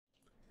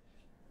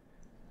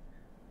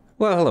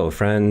Well, hello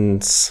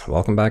friends.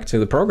 Welcome back to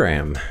the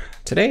program.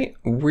 Today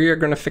we're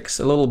going to fix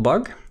a little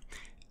bug,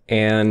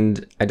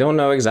 and I don't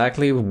know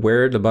exactly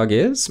where the bug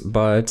is,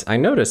 but I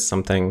noticed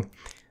something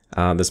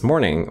this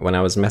morning when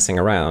I was messing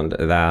around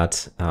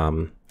that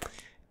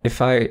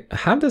if I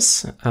have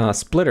this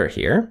splitter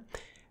here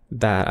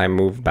that I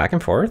move back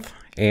and forth,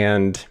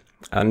 and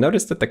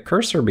notice that the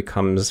cursor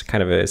becomes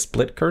kind of a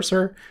split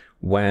cursor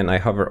when I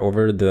hover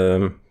over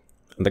the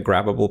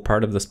grabbable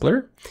part of the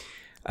splitter.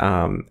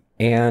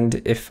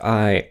 And if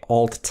I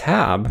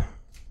Alt-Tab,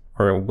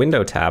 or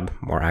Window Tab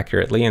more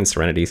accurately in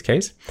Serenity's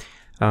case,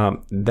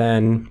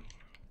 then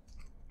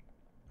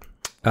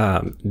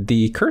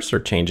the cursor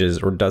changes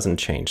or doesn't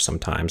change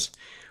sometimes,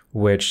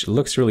 which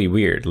looks really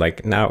weird.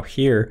 Like now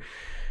here,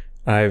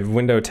 I've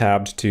Window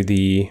Tabbed to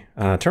the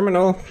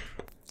terminal,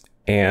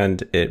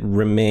 and it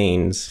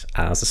remains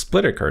as a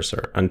splitter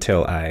cursor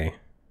until I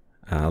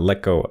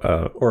let go,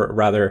 or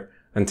rather,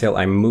 until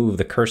I move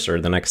the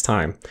cursor the next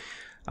time.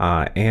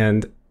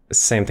 And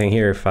same thing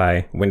here, if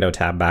I Window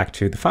Tab back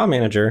to the file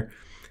manager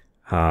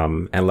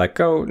and let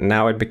go,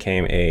 now it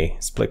became a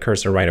split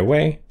cursor right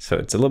away. So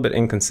it's a little bit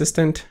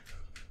inconsistent.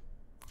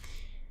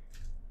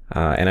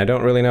 And I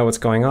don't really know what's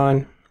going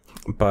on,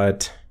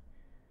 but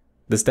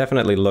this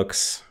definitely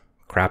looks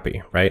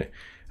crappy, right?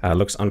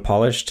 Looks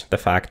unpolished. The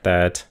fact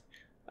that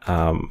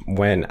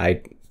when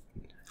I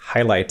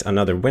highlight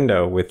another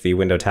window with the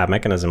Window Tab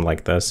mechanism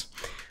like this,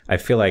 I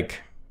feel like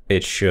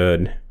it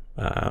should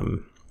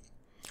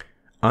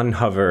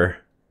unhover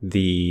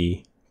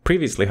the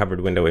previously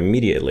hovered window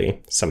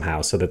immediately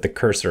somehow so that the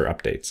cursor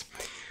updates.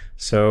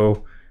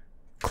 So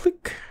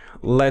click,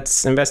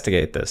 let's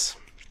investigate this.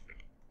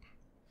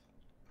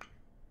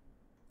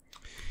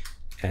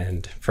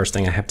 And first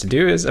thing I have to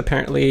do is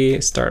apparently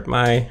start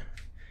my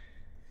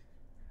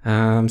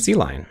C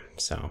line.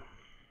 So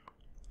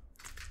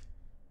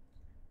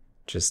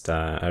just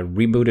I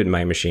rebooted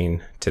my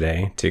machine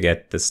today to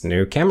get this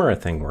new camera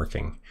thing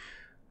working.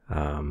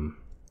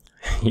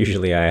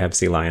 Usually I have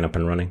C-Line up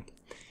and running.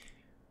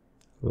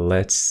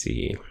 Let's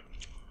see.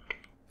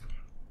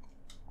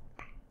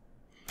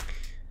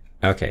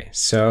 Okay,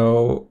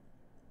 so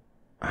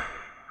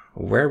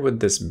where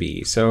would this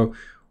be? So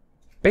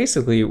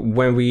basically,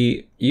 when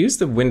we use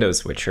the window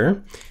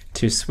switcher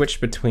to switch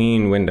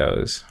between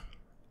windows,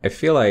 I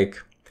feel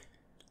like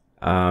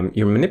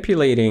you're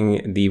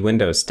manipulating the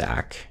window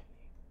stack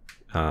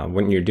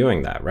when you're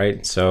doing that,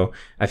 right? So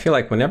I feel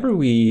like whenever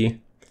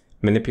we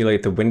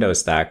manipulate the window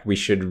stack, we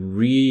should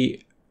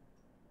re-evaluate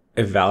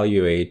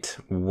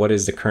what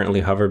is the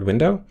currently hovered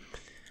window.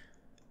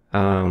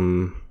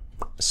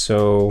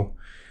 So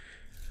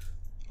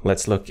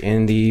let's look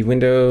in the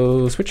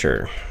window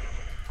switcher.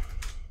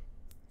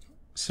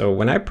 So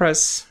when I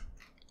press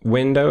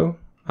Window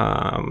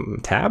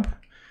Tab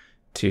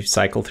to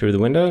cycle through the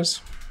windows,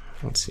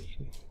 let's see,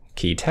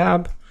 Key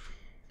Tab,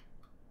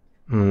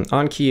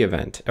 on key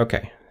event.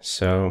 Okay,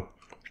 so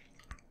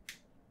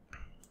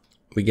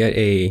we get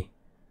a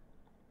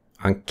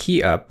on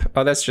key up.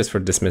 Oh, that's just for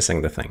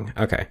dismissing the thing.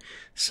 Okay,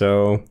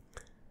 so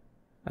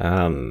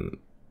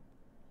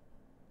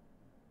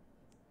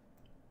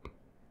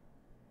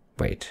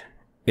wait,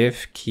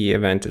 if key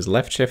event is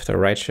left shift or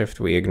right shift,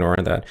 we ignore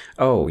that.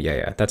 Oh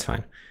yeah, that's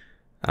fine.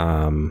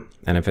 And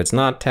if it's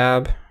not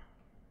tab,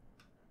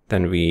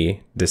 then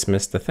we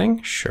dismiss the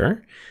thing,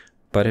 sure.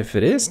 But if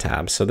it is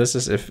tab, so this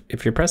is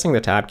if you're pressing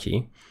the tab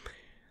key,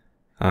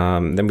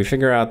 then we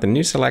figure out the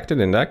new selected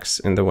index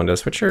in the window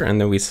switcher, and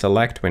then we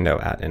select window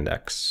at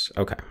index.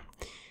 Okay.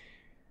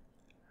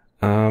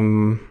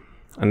 And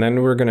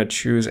then we're going to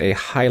choose a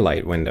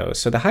highlight window.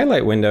 So the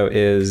highlight window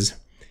is,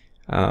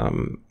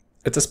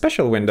 it's a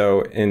special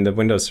window in the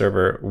Windows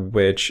server,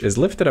 which is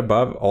lifted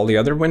above all the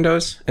other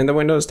windows in the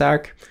Windows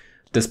stack,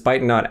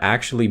 despite not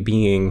actually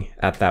being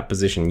at that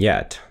position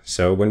yet.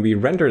 So when we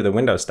render the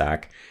window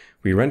stack,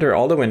 we render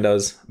all the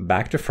windows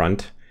back to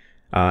front,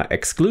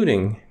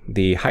 excluding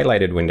the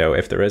highlighted window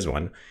if there is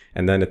one.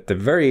 And then at the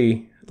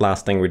very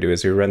last thing we do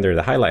is we render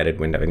the highlighted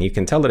window. And you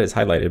can tell that it's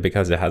highlighted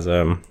because it has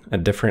a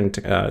different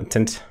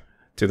tint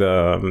to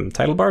the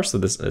title bar. So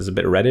this is a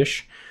bit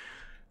reddish.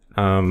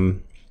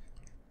 So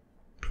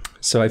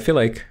I feel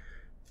like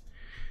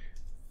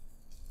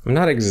I'm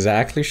not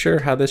exactly sure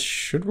how this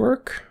should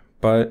work,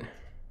 but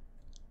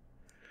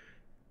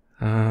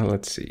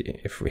let's see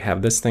if we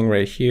have this thing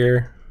right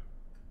here.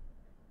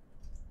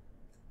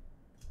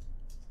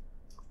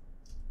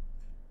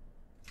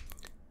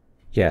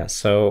 Yeah,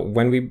 so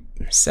when we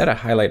set a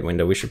highlight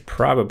window, we should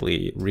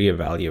probably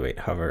reevaluate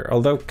hover.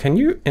 Although, can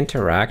you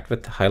interact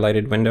with the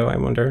highlighted window, I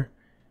wonder?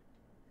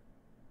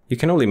 You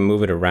can only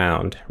move it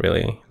around,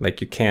 really. Like,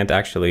 you can't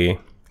actually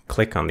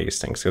click on these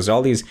things, because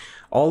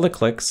all the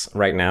clicks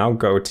right now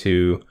go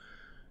to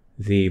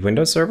the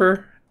Windows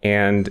server,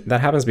 and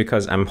that happens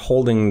because I'm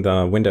holding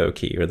the window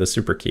key, or the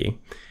super key.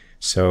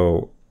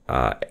 So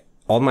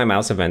all my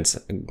mouse events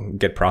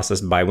get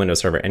processed by Windows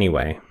server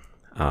anyway,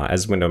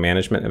 as window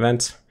management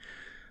events.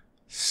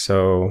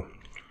 So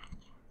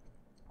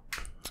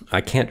I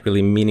can't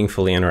really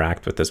meaningfully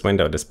interact with this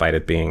window despite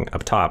it being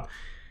up top.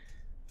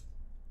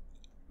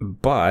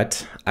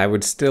 but I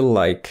would still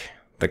like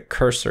the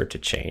cursor to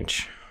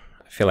change.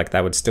 I feel like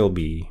that would still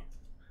be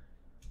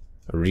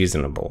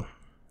reasonable.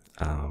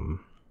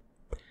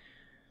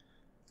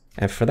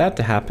 And for that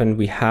to happen,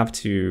 we have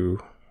to,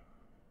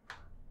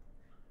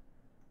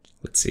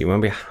 let's see,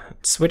 when we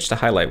switch to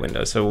highlight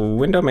window. So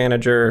window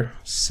manager,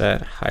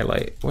 set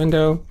highlight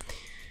window.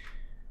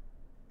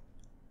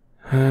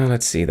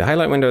 Let's see, the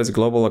highlight window is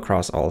global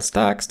across all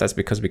stacks. That's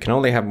because we can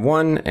only have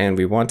one and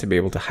we want to be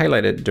able to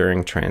highlight it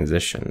during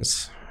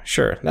transitions.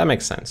 Sure, that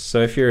makes sense.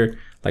 So if you're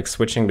like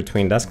switching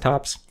between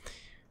desktops,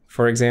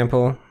 for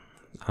example,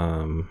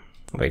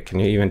 wait, can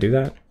you even do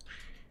that?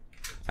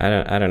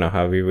 I don't know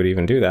how we would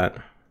even do that.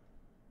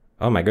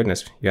 Oh my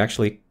goodness, you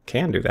actually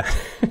can do that.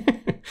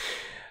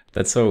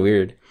 That's so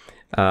weird.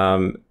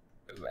 And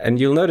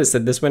you'll notice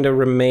that this window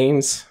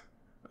remains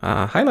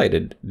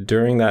highlighted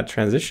during that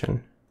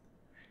transition.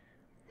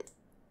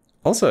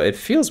 Also, it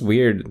feels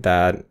weird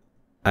that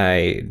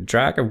I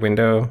drag a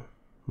window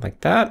like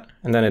that,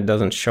 and then it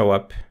doesn't show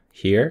up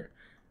here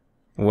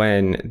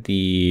when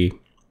the,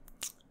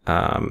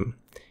 I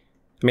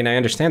mean, I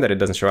understand that it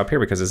doesn't show up here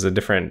because it's a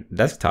different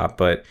desktop,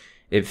 but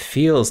it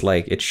feels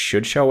like it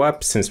should show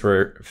up since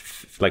we're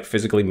like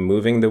physically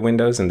moving the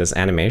windows in this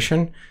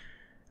animation.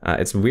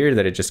 It's weird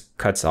that it just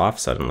cuts off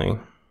suddenly.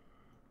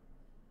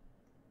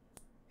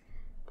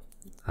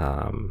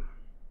 But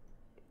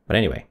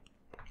anyway,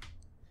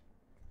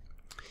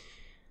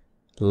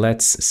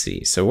 let's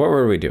see. So what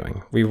were we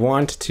doing? We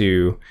want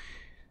to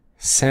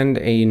send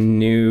a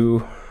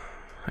new,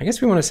 I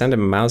guess we want to send a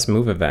mouse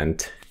move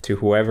event to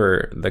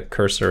whoever the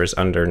cursor is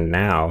under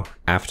now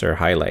after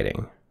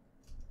highlighting.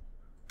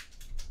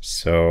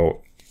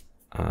 So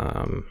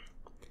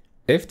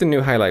if the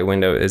new highlight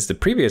window is the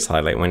previous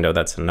highlight window,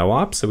 that's a no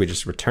op, so we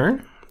just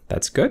return.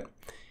 That's good.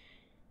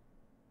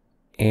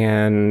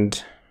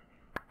 And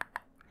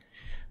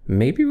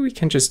maybe we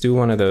can just do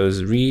one of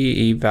those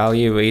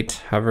re-evaluate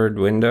hovered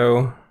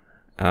window.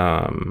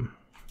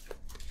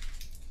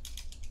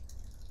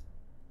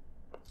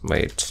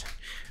 Wait,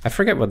 I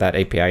forget what that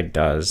API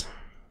does.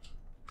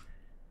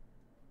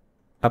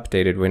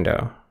 Updated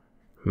window.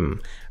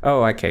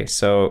 Oh, okay.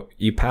 So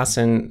you pass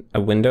in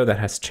a window that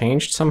has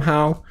changed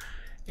somehow,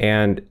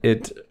 and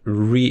it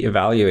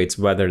re-evaluates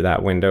whether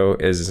that window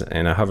is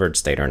in a hovered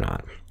state or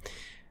not.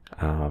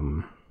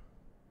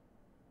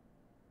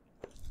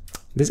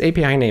 This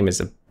API name is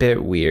a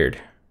bit weird.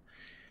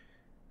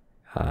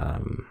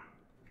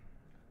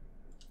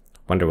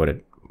 Wonder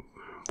what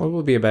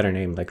would be a better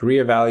name? Like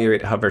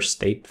re-evaluate hover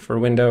state for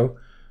window.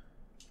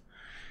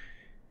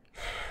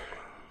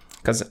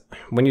 Because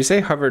when you say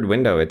hovered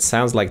window, it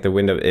sounds like the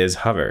window is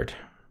hovered,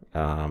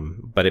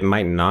 but it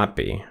might not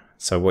be.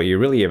 So what you're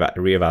really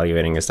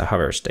re-evaluating is the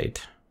hover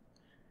state.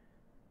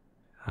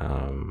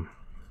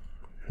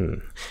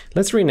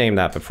 Let's rename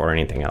that before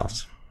anything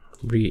else.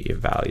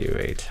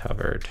 Re-evaluate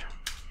hovered.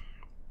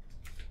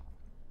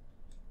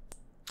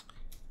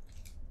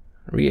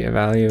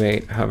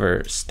 Re-evaluate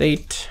hover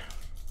state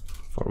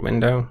for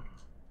window.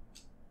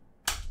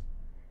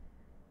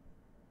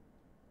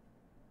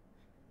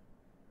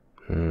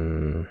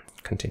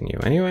 Continue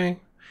anyway.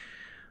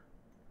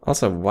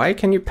 Also, why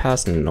can you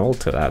pass null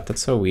to that?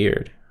 That's so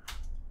weird.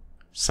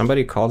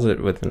 Somebody calls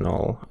it with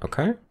null.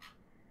 Okay.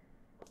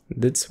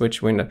 Did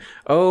switch window.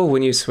 Oh,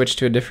 when you switch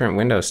to a different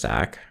window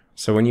stack.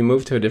 So when you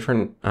move to a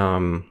different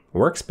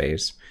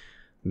workspace,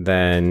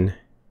 then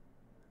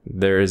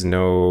there is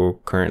no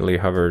currently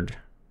hovered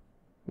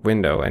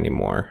window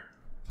anymore,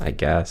 I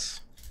guess.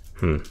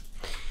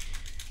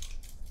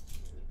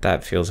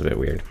 That feels a bit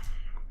weird.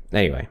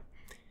 Anyway.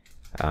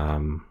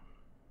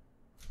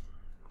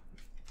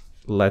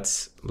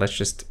 Let's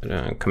just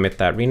commit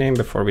that rename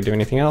before we do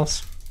anything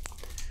else.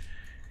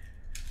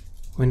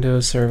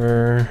 Windows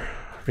Server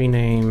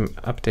rename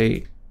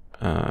update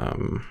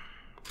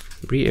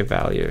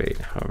re-evaluate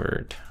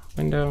hovered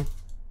window.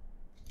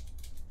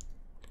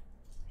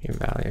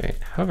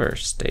 Evaluate hover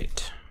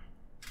state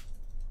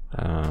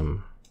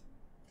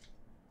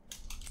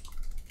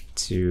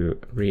to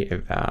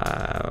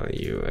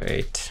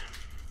re-evaluate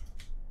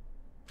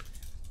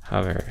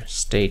hover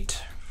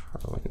state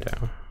for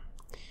window.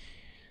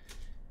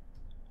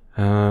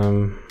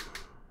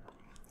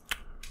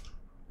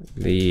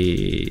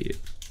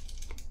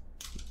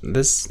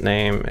 This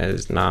name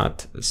is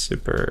not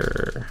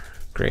super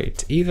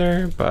great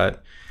either,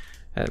 but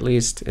at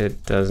least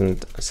it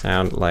doesn't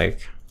sound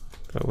like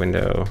the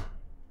window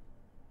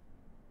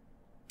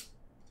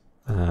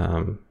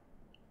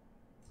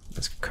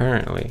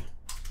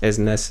is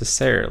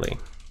necessarily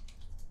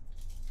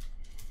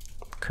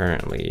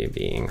currently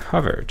being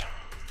hovered.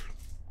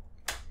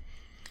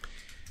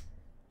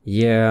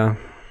 Yeah.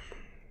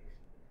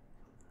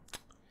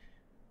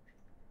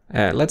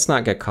 Let's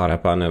not get caught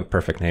up on a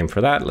perfect name for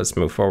that. Let's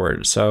move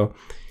forward. So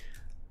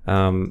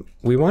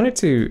we wanted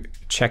to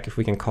check if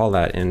we can call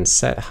that in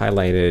set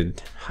highlight window.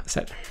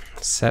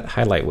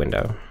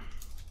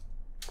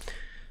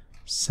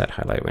 Set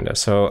highlight window.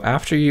 So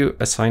after you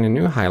assign a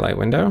new highlight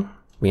window,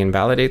 we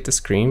invalidate the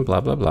screen,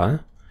 blah, blah, blah.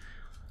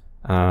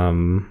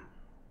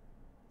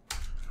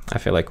 I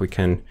feel like we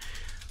can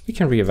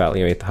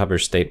reevaluate the hover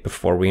state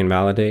before we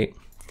invalidate,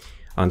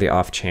 on the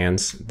off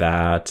chance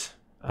that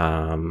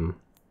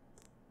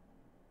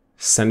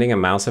sending a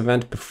mouse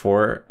event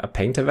before a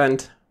paint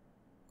event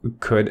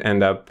could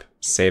end up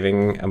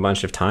saving a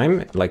bunch of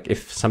time. Like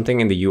if something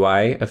in the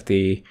UI of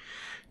the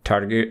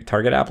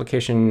target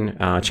application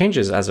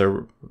changes as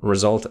a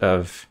result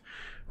of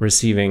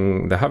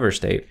receiving the hover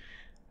state,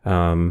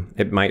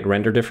 it might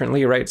render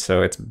differently, right?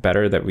 So it's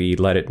better that we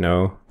let it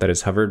know that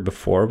it's hovered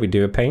before we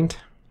do a paint.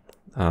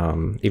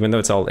 Even though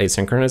it's all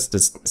asynchronous,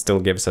 this still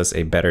gives us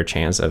a better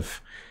chance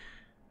of,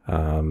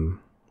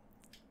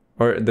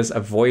 or this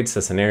avoids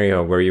the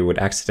scenario where you would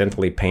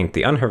accidentally paint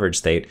the unhovered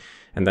state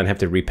and then have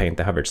to repaint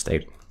the hovered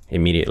state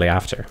immediately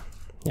after.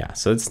 Yeah,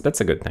 so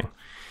that's a good thing.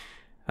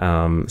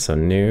 So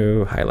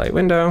new highlight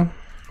window.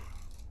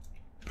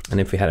 And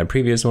if we had a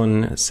previous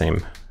one,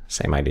 same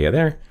idea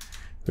there.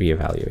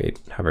 Reevaluate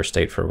hover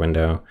state for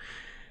window.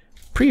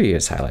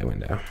 Previous highlight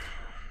window.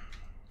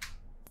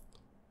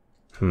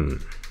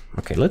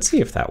 Okay, let's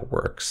see if that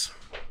works.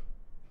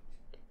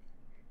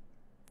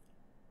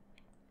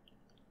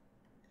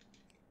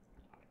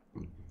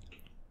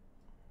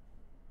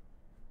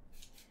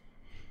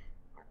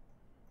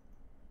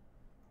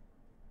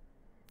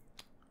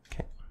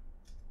 Okay.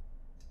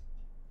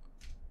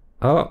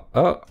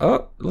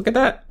 Oh, look at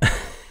that.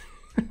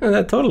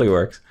 That totally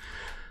works.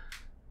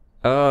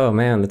 Oh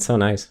man, that's so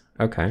nice.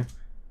 Okay.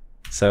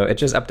 So it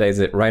just updates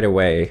it right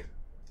away.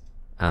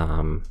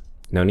 No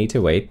need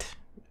to wait.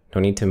 No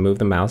need to move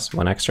the mouse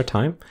one extra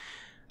time.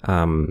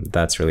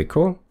 That's really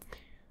cool. I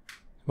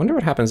wonder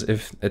what happens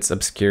if it's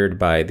obscured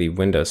by the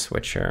window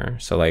switcher.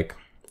 So like,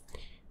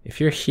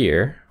 if you're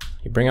here,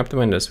 you bring up the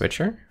window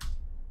switcher,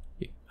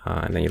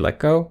 and then you let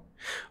go.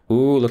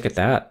 Ooh, look at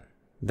that.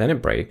 Then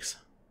it breaks.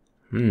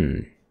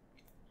 So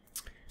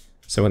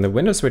when the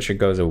window switcher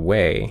goes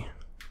away,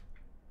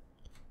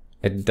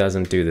 it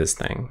doesn't do this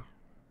thing.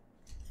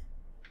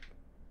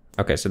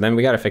 Okay, so then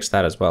we got to fix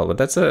that as well. But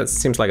that's it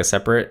seems like a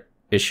separate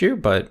issue,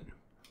 but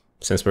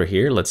since we're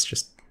here, let's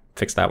just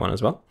fix that one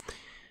as well.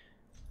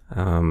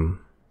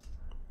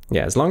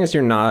 Yeah, as long as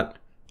you're not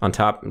on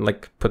top,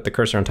 like put the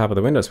cursor on top of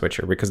the window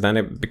switcher, because then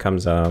it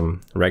becomes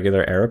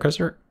regular arrow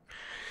cursor.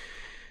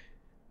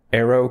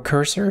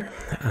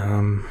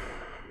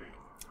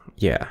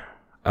 Yeah.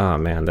 Oh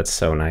man, that's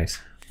so nice.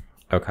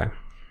 Okay.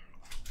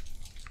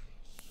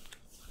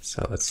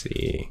 So let's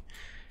see.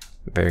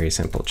 Very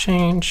simple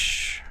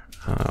change.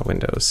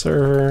 Windows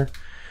server.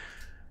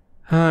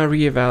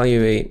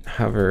 Reevaluate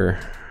hover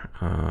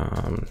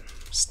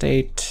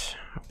state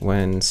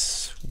when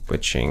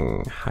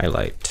switching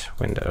highlight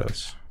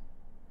windows.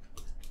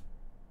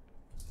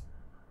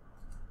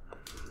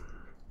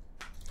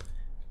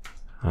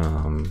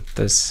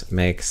 This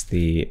makes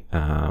the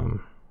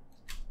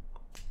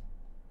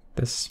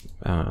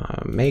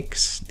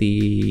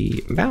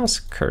mouse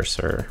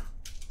cursor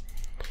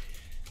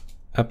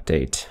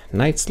update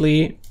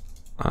nicely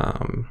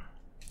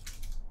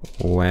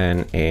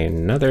when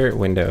another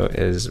window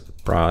is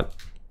brought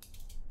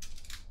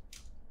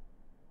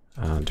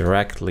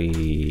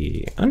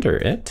directly under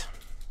it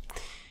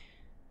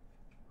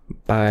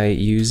by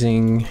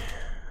using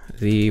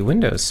the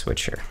window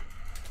switcher.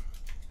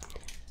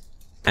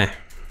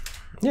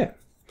 Yeah,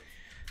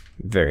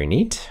 very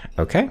neat.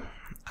 Okay.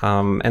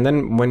 And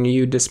then when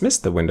you dismiss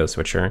the window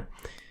switcher,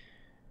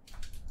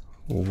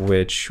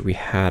 which we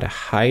had a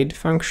hide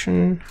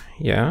function.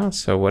 Yeah,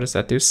 so what does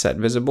that do? Set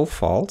visible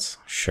false,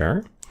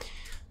 sure.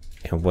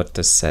 And what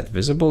does set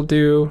visible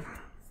do?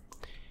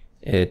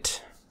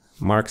 It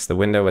marks the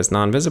window as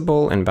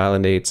non-visible and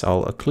validates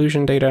all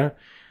occlusion data.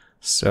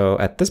 So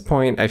at this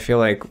point, I feel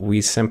like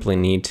we simply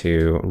need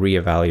to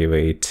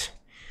reevaluate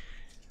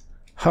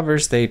hover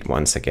state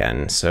once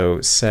again.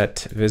 So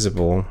set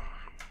visible.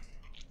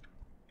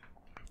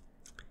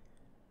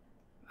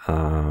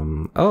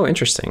 Oh,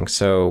 interesting.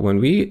 So when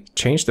we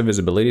change the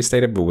visibility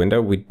state of a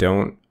window, we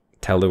don't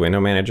tell the window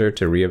manager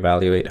to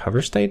reevaluate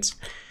hover states.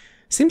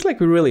 Seems like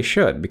we really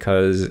should,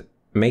 because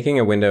making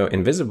a window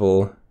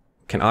invisible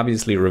can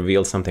obviously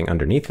reveal something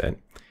underneath it.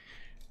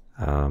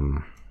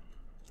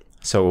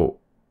 So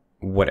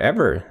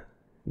whatever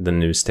the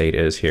new state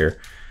is here,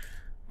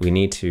 we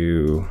need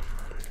to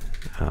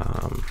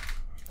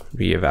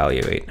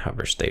reevaluate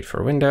hover state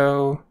for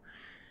window.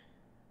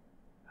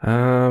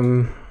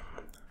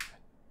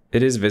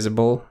 It is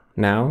visible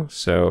now,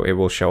 so it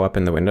will show up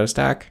in the window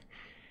stack.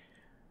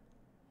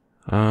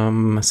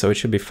 So it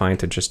should be fine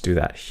to just do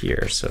that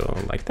here.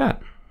 So like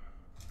that.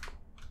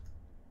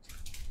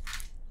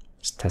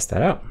 Let's test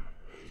that out.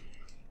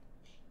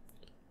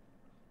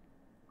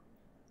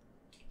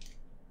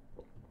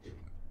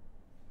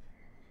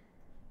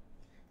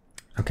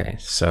 Okay,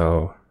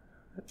 so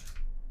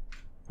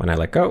when I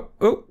let go,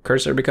 oh,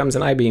 cursor becomes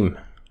an I-beam.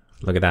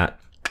 Look at that.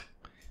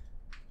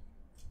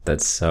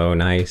 That's so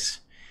nice.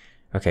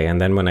 Okay,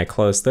 and then when I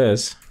close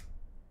this,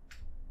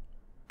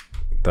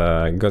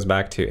 it goes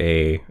back to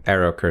a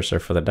arrow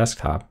cursor for the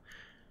desktop.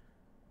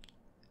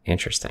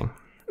 Interesting.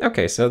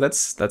 Okay, so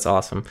that's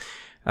awesome.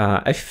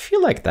 I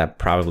feel like that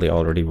probably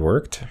already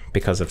worked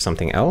because of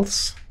something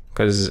else.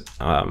 Because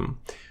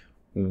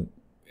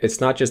it's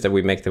not just that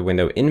we make the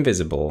window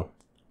invisible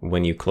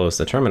when you close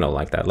the terminal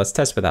like that. Let's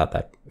test without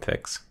that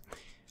fix.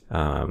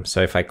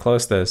 So if I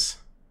close this,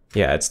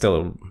 yeah, it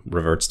still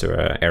reverts to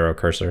an arrow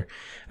cursor.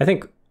 I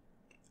think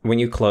when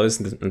you close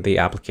the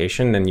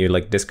application and you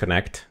like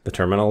disconnect the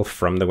terminal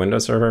from the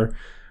Windows server,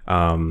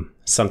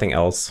 something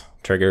else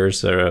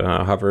triggers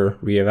a hover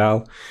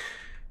reeval.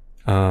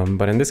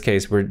 But in this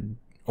case, we're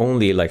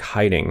only like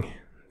hiding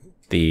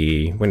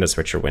the Windows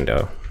switcher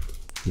window,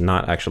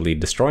 not actually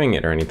destroying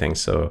it or anything.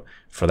 So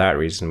for that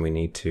reason, we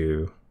need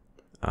to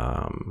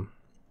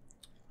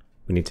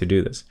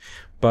do this.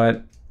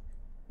 But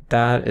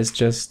that is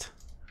just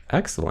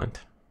excellent.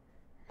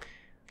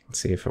 Let's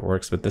see if it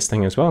works with this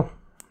thing as well.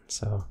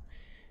 So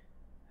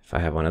if I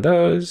have one of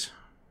those,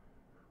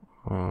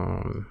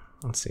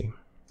 let's see.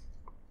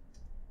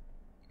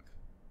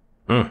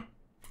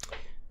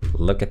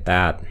 Look at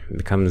that, it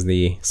becomes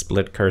the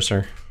split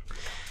cursor.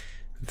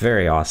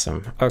 Very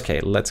awesome. Okay,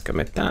 let's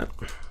commit that.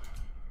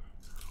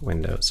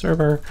 Windows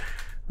server,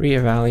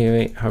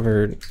 reevaluate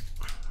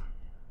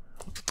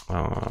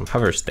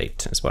hover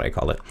state is what I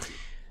call it.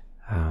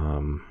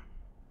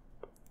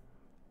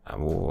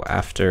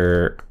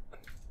 After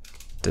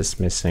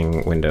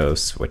dismissing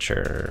Windows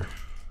switcher.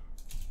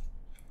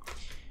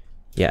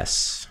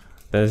 Yes,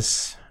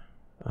 this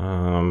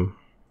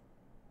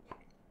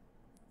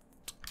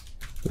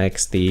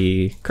makes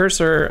the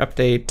cursor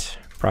update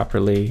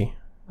properly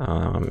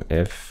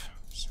if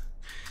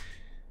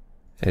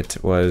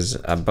it was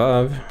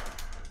above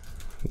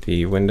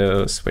the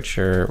Windows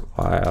switcher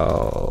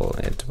while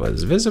it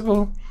was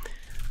visible,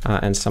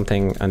 and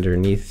something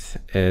underneath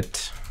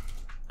it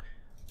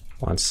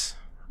wants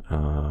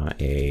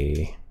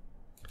a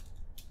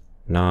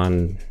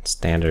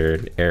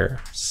non-standard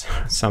error.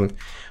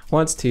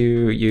 Wants to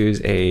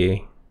use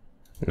a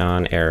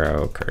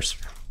non-arrow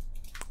cursor.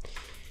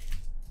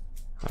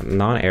 A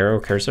non-arrow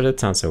cursor? That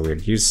sounds so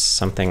weird. Use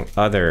something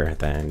other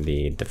than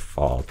the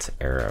default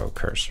arrow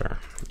cursor.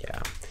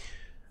 Yeah.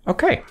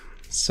 Okay,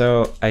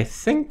 so I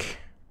think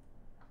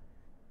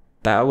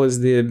that was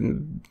the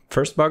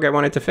first bug I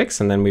wanted to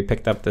fix, and then we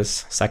picked up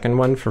this second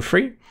one for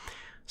free.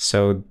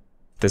 So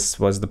this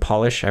was the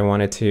polish I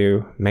wanted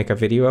to make a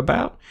video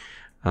about,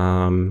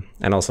 and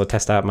also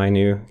test out my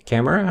new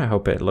camera. I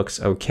hope it looks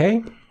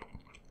okay.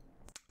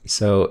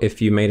 So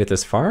if you made it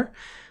this far,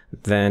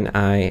 then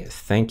I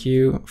thank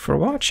you for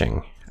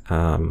watching.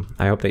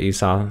 I hope that you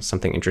saw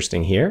something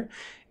interesting here,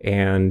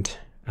 and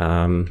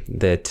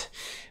that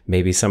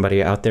maybe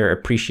somebody out there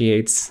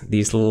appreciates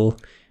these little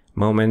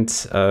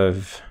moments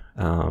of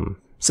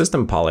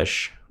system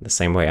polish the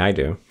same way I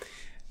do.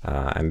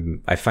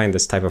 I find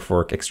this type of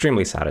work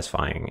extremely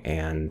satisfying,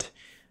 and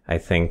I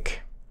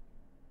think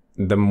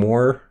the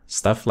more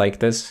stuff like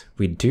this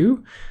we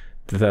do,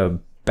 the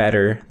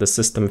better the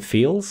system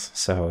feels.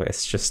 So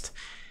it's just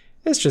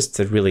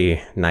a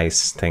really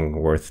nice thing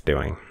worth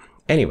doing.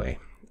 Anyway,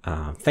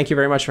 thank you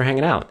very much for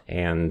hanging out,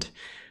 and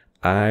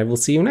I will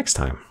see you next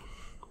time.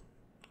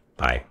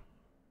 Bye.